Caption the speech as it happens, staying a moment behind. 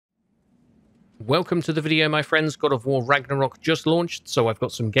Welcome to the video, my friends. God of War Ragnarok just launched, so I've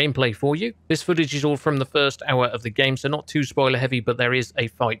got some gameplay for you. This footage is all from the first hour of the game, so not too spoiler heavy, but there is a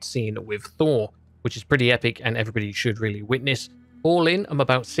fight scene with Thor, which is pretty epic and everybody should really witness. All in, I'm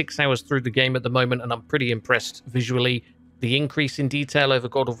about 6 hours through the game at the moment, and I'm pretty impressed visually. The increase in detail over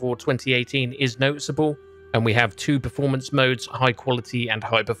God of War 2018 is noticeable, and we have two performance modes, high quality and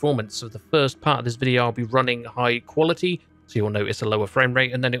high performance. So the first part of this video, I'll be running high quality, so you'll notice a lower frame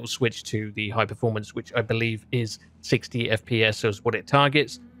rate, and then it will switch to the high performance, which I believe is 60 FPS is what it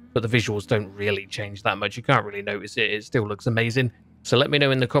targets, but the visuals don't really change that much. You can't really notice it. It still looks amazing. So let me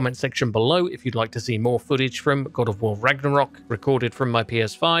know in the comment section below if you'd like to see more footage from God of War Ragnarok, recorded from my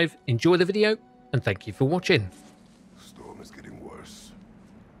PS5. Enjoy the video, and thank you for watching. The storm is getting worse.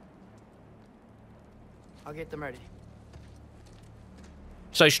 I'll get them ready.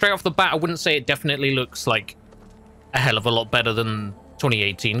 So straight off the bat, I wouldn't say it definitely looks like a hell of a lot better than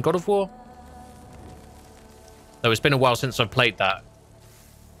 2018 God of War. Though it's been a while since I've played that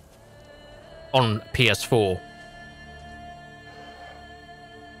on PS4.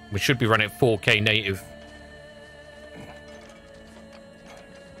 We should be running at 4K native.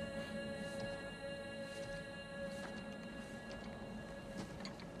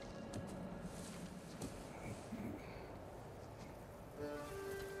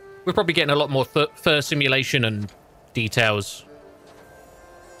 We're probably getting a lot more fur simulation and details.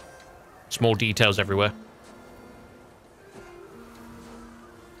 Small details everywhere.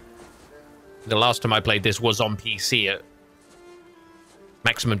 The last time I played this was on PC at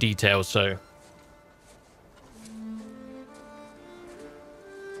maximum detail, so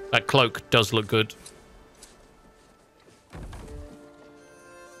that cloak does look good.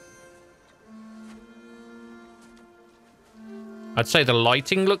 I'd say the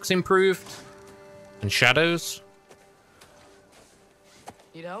lighting looks improved, and shadows.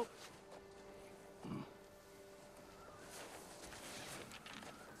 Need help?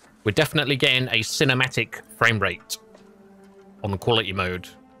 We're definitely getting a cinematic frame rate on quality mode.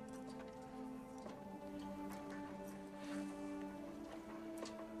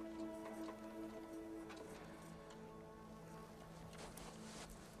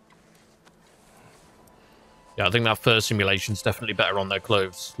 Yeah, I think that first simulation's definitely better on their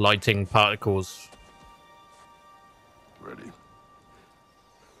clothes. Lighting, particles. Ready.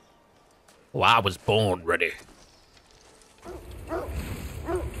 Oh, I was born ready. I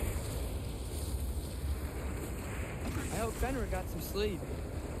hope Fenrir got some sleep.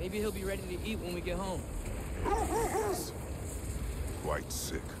 Maybe he'll be ready to eat when we get home. Quite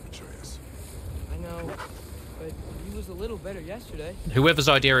sick, Atreus. I know, but he was a little better yesterday. Whoever's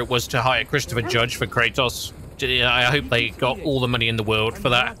idea it was to hire Christopher Judge for Kratos, I hope they got all the money in the world for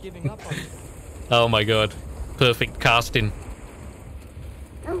that. Not giving up on you. Oh my god. Perfect casting.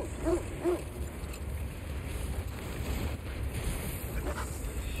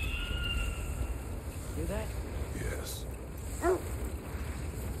 Hear that? Yes.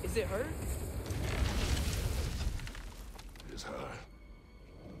 Is it her? It is her.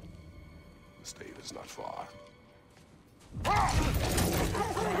 The state is not far.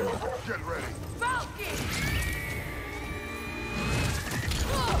 Get ready.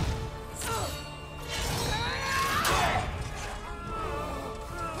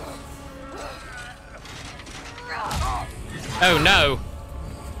 Oh no.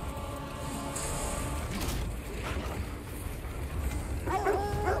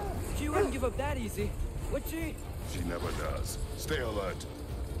 She wouldn't give up that easy, would she? She never does. Stay alert.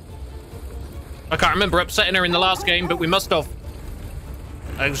 I can't remember upsetting her in the last game, but we must have.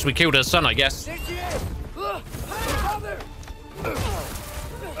 I guess we killed her son, I guess. There she is! Father!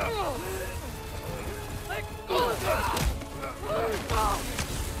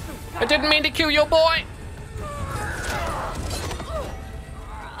 I didn't mean to kill your boy.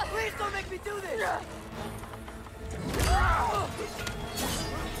 Please don't make me do this!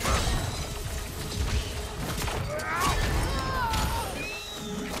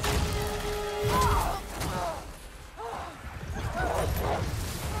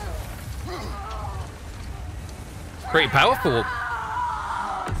 Pretty powerful.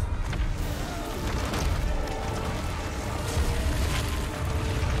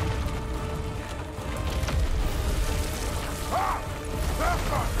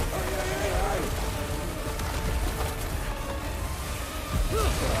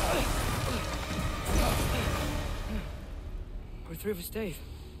 We're through for Dave.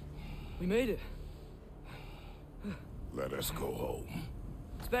 We made it. Let us go home.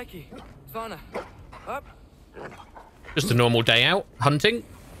 It's Becky. Svana. Up. Just a normal day out, hunting. Make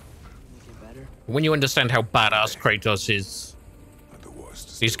it better. When you understand how badass Kratos is, The worst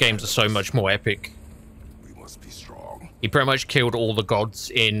is These games are so much more epic. We must be strong. He pretty much killed all the gods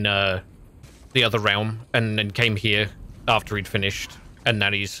in the other realm, and then came here after he'd finished, and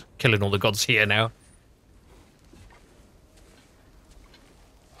now he's killing all the gods here now.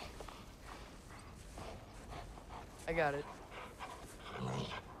 I got it.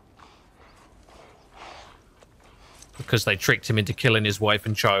 Because they tricked him into killing his wife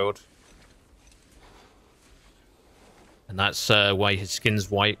and child. And that's why his skin's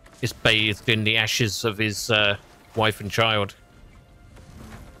white. It's bathed in the ashes of his wife and child.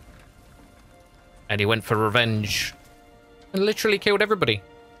 And he went for revenge. And literally killed everybody.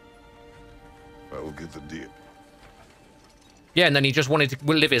 I will get the deal. Yeah, and then he just wanted to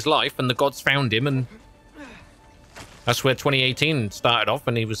live his life, and the gods found him, and that's where 2018 started off,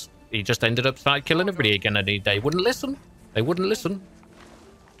 and he just ended up started killing everybody again, and they wouldn't listen. They wouldn't listen.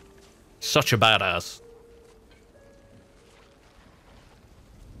 Such a badass.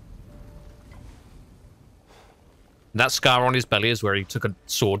 That scar on his belly is where he took a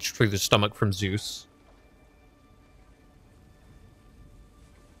sword through the stomach from Zeus.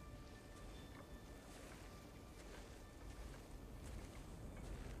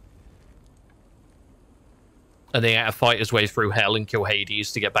 And then he had to fight his way through hell and kill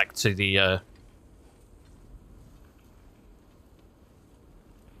Hades to get back to the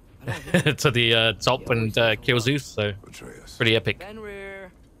to the top and kill Zeus. So Atreus. pretty epic.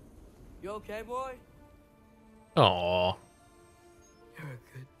 Fenrir, you okay, boy? Aww. You're a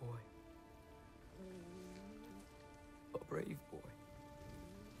good boy. A brave boy.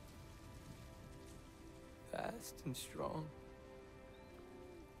 Fast and strong.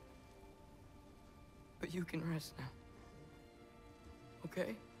 But you can rest now.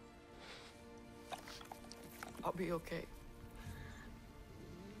 Okay? I'll be okay.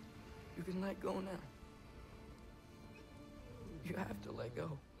 You can let go now. You have to let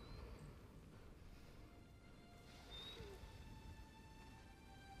go.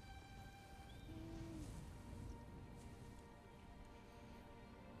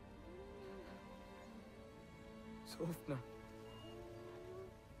 Sofna.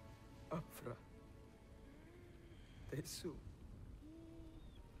 Afra. Tesu.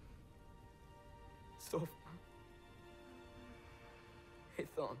 Sofna.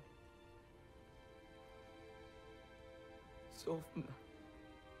 Hethon. Sofna.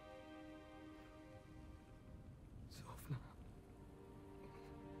 Sofna.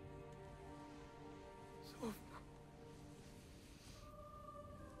 Sofna.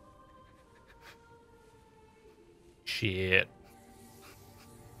 Shit.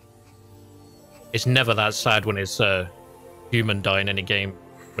 It's never that sad when it's a human dying in a game.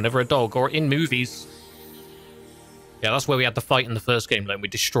 Whenever a dog, or in movies. Yeah, that's where we had the fight in the first game, like we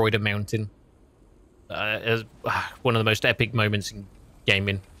destroyed a mountain. One of the most epic moments in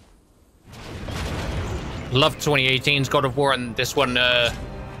gaming. Love 2018's God of War, and this one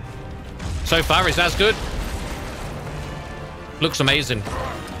so far is as good. Looks amazing.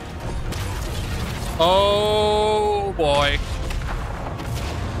 Oh boy.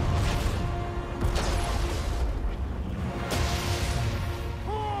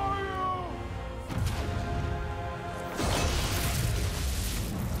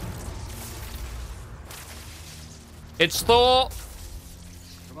 It's Thor.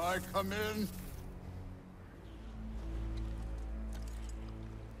 Can I come in?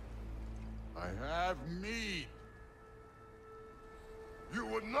 I have mead. You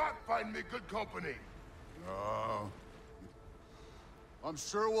would not find me good company. No. I'm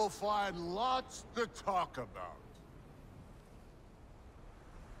sure we'll find lots to talk about.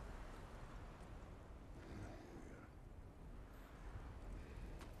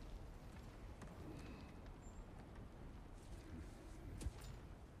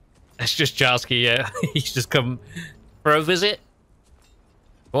 It's just Jarsky, yeah. He's just come for a visit.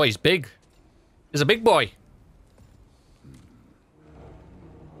 Boy, he's big. He's a big boy.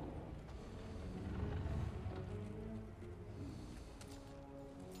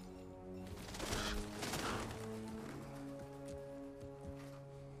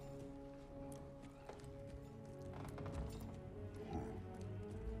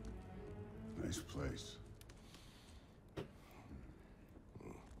 Nice place.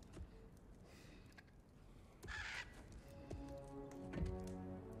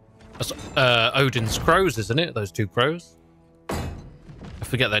 That's Odin's crows, isn't it? Those two crows. I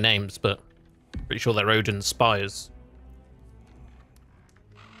forget their names, but pretty sure they're Odin's spires.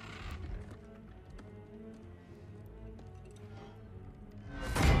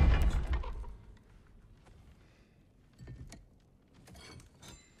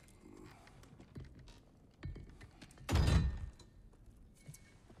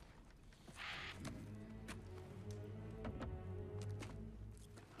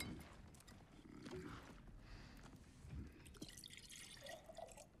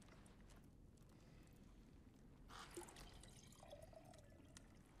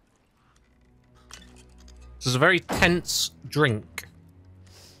 This is a very tense drink.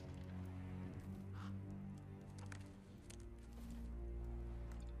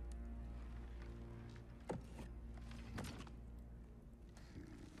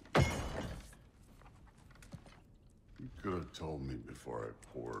 You could have told me before I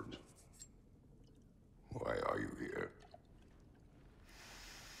poured. Why are you here?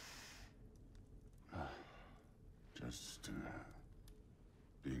 Just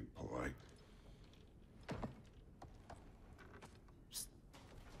being polite.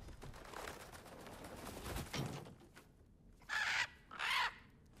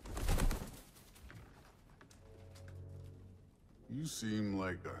 You seem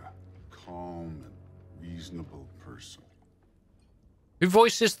like a calm and reasonable person. Who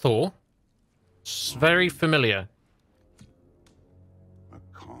voices Thor? It's very familiar. A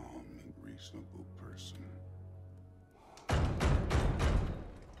calm and reasonable person.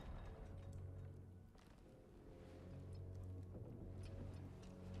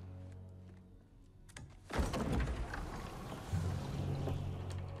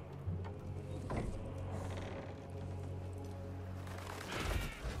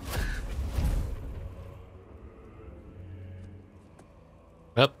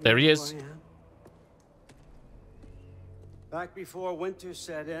 Oh, there he is. Back before winter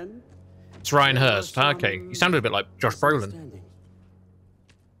set in. It's Ryan Hurst. Okay, he sounded a bit like Josh Brolin.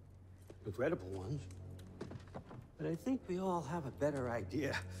 Regrettable ones. But I think we all have a better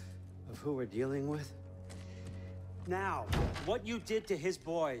idea of who we're dealing with. Now, what you did to his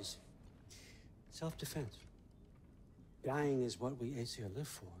boys. Self-defense. Dying is what we Aesir live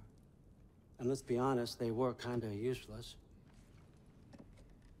for. And let's be honest, they were kinda useless.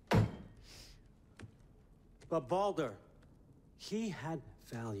 But Baldur, he had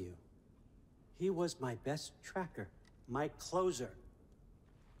value. He was my best tracker, my closer.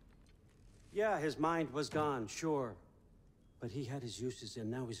 Yeah, his mind was gone, sure. But he had his uses,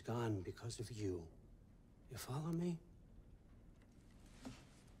 and now he's gone because of you. You follow me?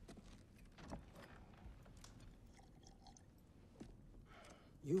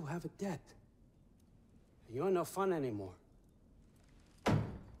 You have a debt. You're no fun anymore.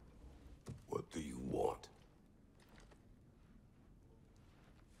 What do you want?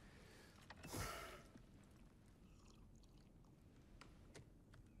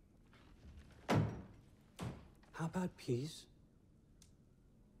 How about peace?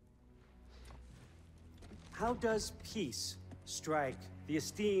 How does peace strike the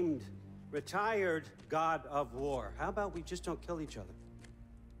esteemed, retired god of war? How about we just don't kill each other?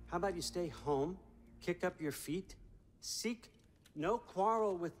 How about you stay home, kick up your feet, seek no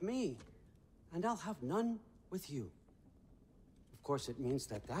quarrel with me, and I'll have none with you. Of course, it means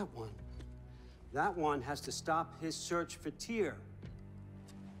that that one has to stop his search for Tyr.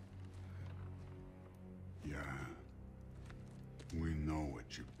 Yeah. We know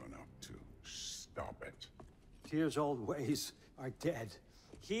what you've been up to. Stop it. Tyr's old ways are dead.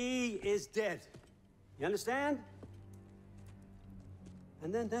 He is dead. You understand?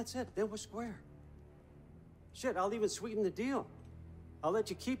 And then that's it. Then we're square. Shit, I'll even sweeten the deal. I'll let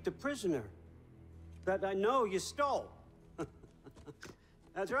you keep the prisoner that I know you stole.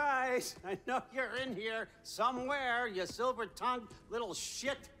 That's right. I know you're in here somewhere, you silver-tongued little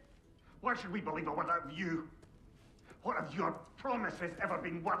shit. Why should we believe a word of you? What have your promises ever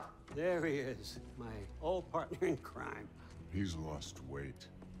been worth? There he is, my old partner in crime. He's lost weight.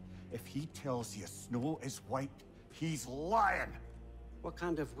 If he tells you snow is white, he's lying. What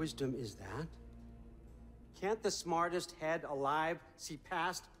kind of wisdom is that? Can't the smartest head alive see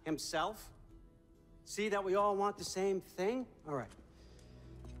past himself? See that we all want the same thing? All right.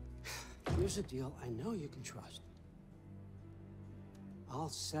 Here's a deal I know you can trust. I'll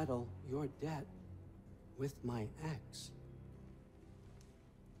settle your debt with my ex.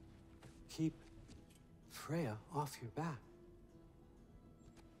 Keep Freya off your back.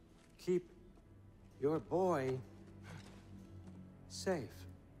 Keep your boy safe.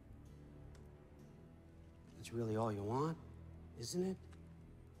 That's really all you want, isn't it?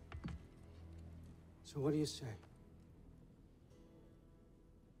 So what do you say?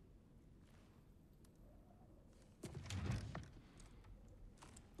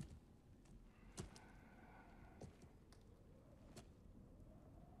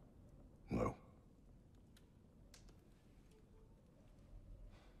 No.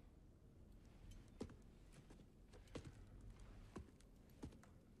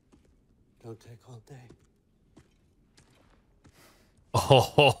 Don't take all day.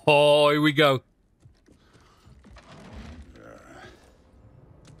 Oh, here we go.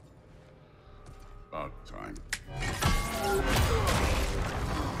 About time.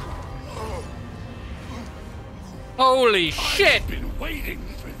 Holy shit! I've been waiting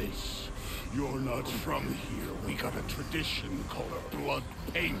for this. You're not from here. We got a tradition called blood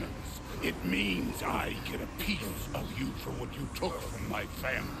payments. It means I get a piece of you for what you took from my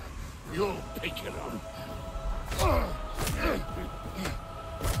family. You'll pick it up.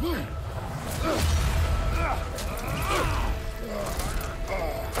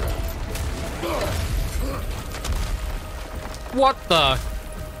 What the?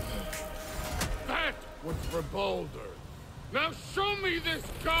 That was for Boulder. Now show me this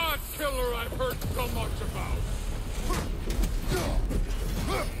god killer I've heard so much about.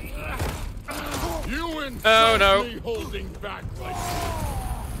 You insult Oh, no. me holding back like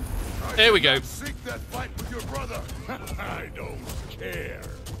Here we go. Seek that fight with your brother. I don't care.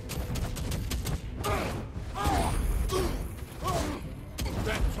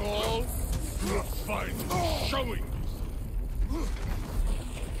 that's all? You're finally showing this.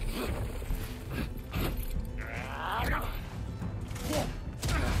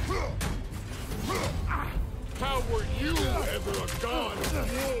 How were you ever a god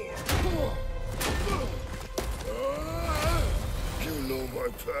of war? You know my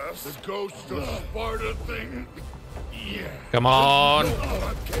past. The ghost of Sparta thing? Yeah. Come on. What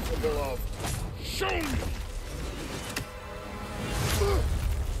I'm capable of. Show me!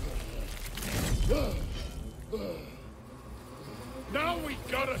 Now we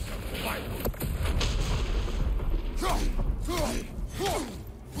got us a fight.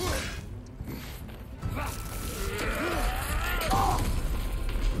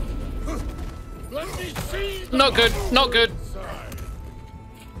 Let me see the Not good. Not good. side.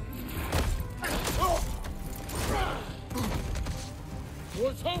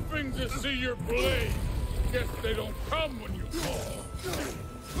 Was hoping to see your blade. Guess they don't come when you call.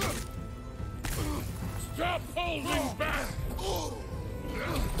 Stop holding back!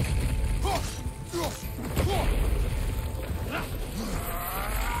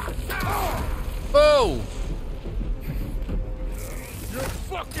 Oh! You're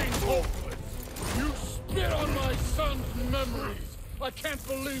fucking hopeless! You spit on my son's memories! I can't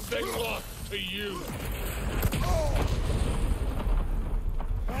believe they lost to you!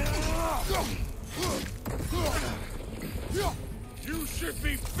 You should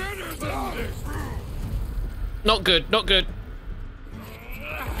be better than this! Not good. Not good.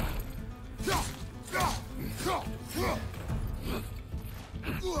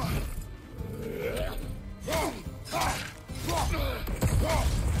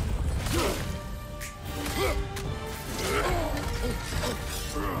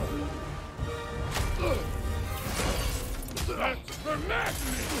 That's for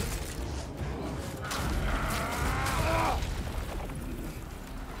madness!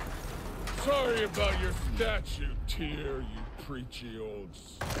 Sorry about your statue, Tyr, you preachy old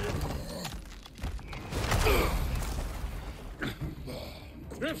stiff.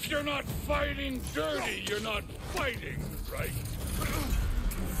 If you're not fighting dirty, you're not fighting, right?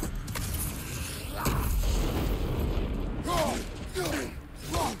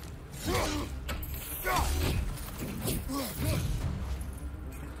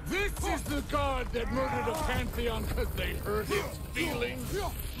 This is the god that murdered a pantheon because they hurt his feelings?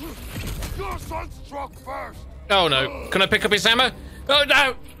 Your son struck first. Oh no. Can I pick up his hammer? Oh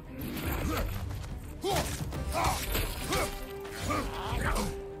no!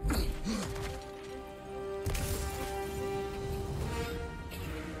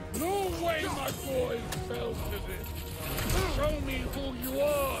 No way my boy fell to this. Show me who you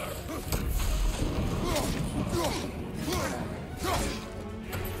are.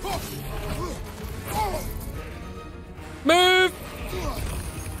 Move!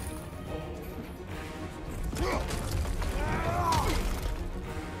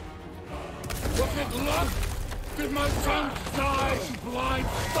 Was it luck? Did my son die in blind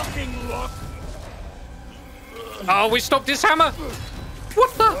fucking luck? Oh, we stopped his hammer!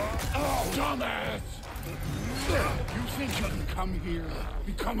 What the? Dumbass! You think you can come here,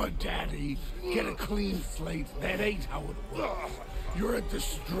 become a daddy, get a clean slate? That ain't how it works. You're a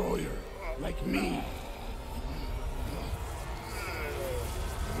destroyer, like me.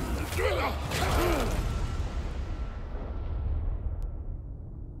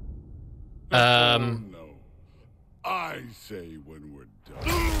 No. I say when we're done.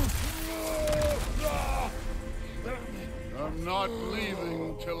 I'm not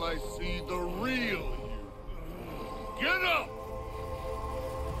leaving till I see the real you. Get up!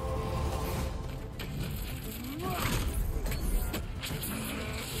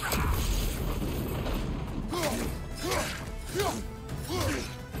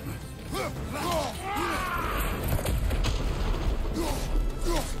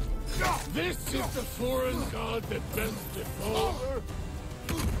 This is the foreign god that bends before.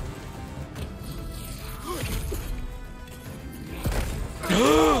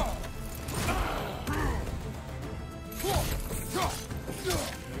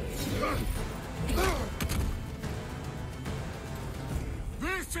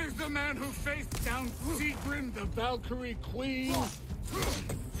 This is the man who faced down Sigrun, the Valkyrie Queen.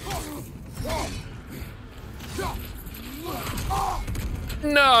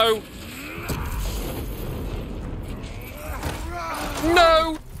 No!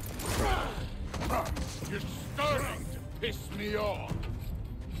 No! You're starting to piss me off.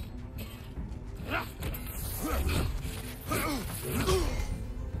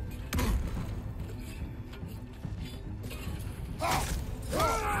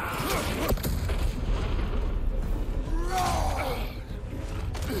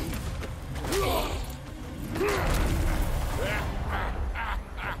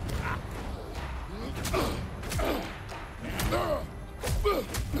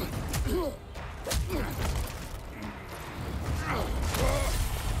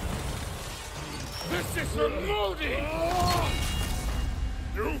 This is for Modi!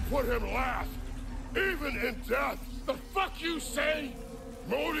 You put him last, even in death. The fuck you say?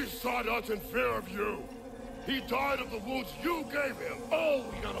 Modi sought us in fear of you. He died of the wounds you gave him. Oh,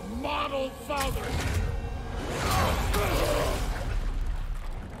 we got a model father here.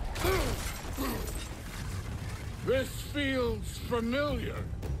 This feels familiar.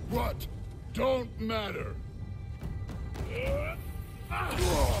 What? Don't matter.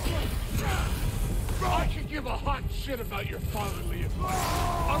 I could give a hot shit about your fatherly advice.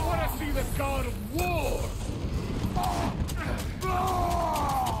 I want to see the god of war.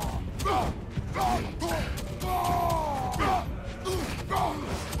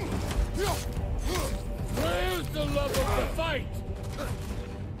 Where's the love of the fight?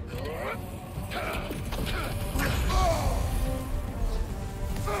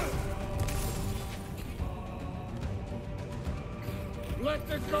 Let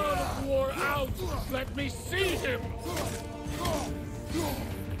the god of war out! Let me see him!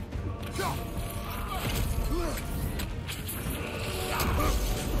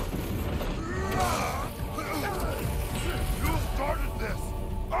 You started this.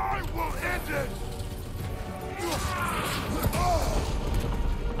 I will end it.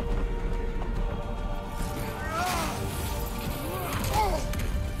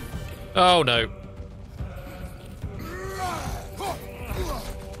 Oh no.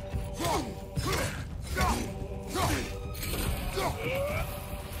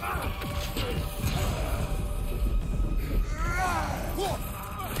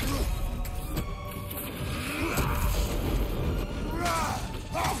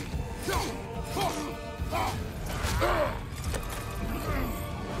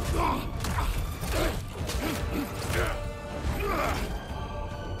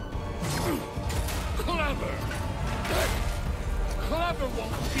 Clever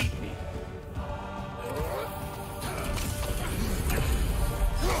won't beat me.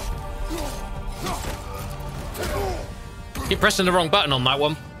 Keep pressing the wrong button on that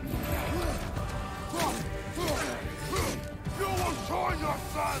one. You will join your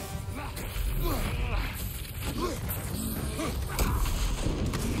son.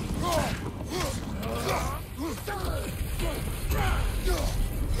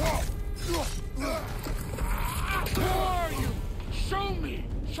 Who are you? Show me!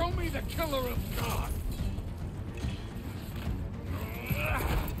 Show me the killer of God!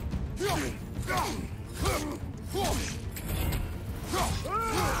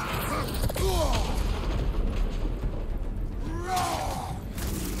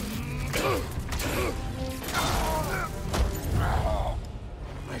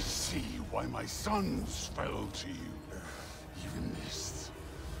 I see why my sons fell to you. Even this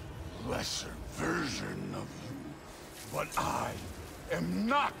lesser version of you. But I am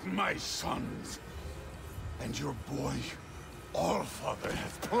not my sons. And your boy, Allfather,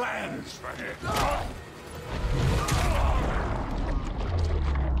 has plans for him.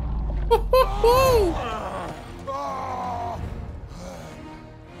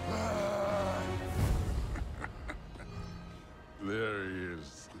 There he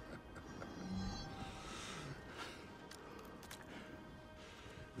is.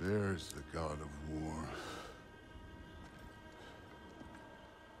 There's the god of war.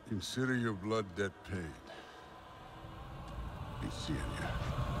 Consider your blood debt paid. Be seeing you.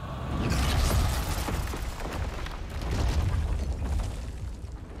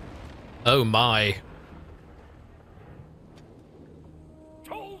 Oh my.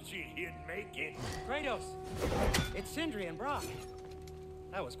 Told you he'd make it. Kratos, it's Sindri and Brock.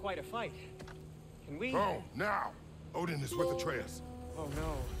 That was quite a fight. Can we... Oh, now! Odin is with Atreus. Oh,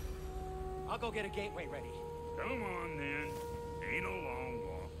 no. I'll go get a gateway ready. Come on, then. Ain't a long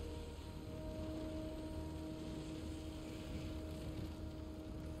walk.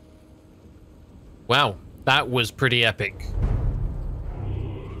 Wow, that was pretty epic.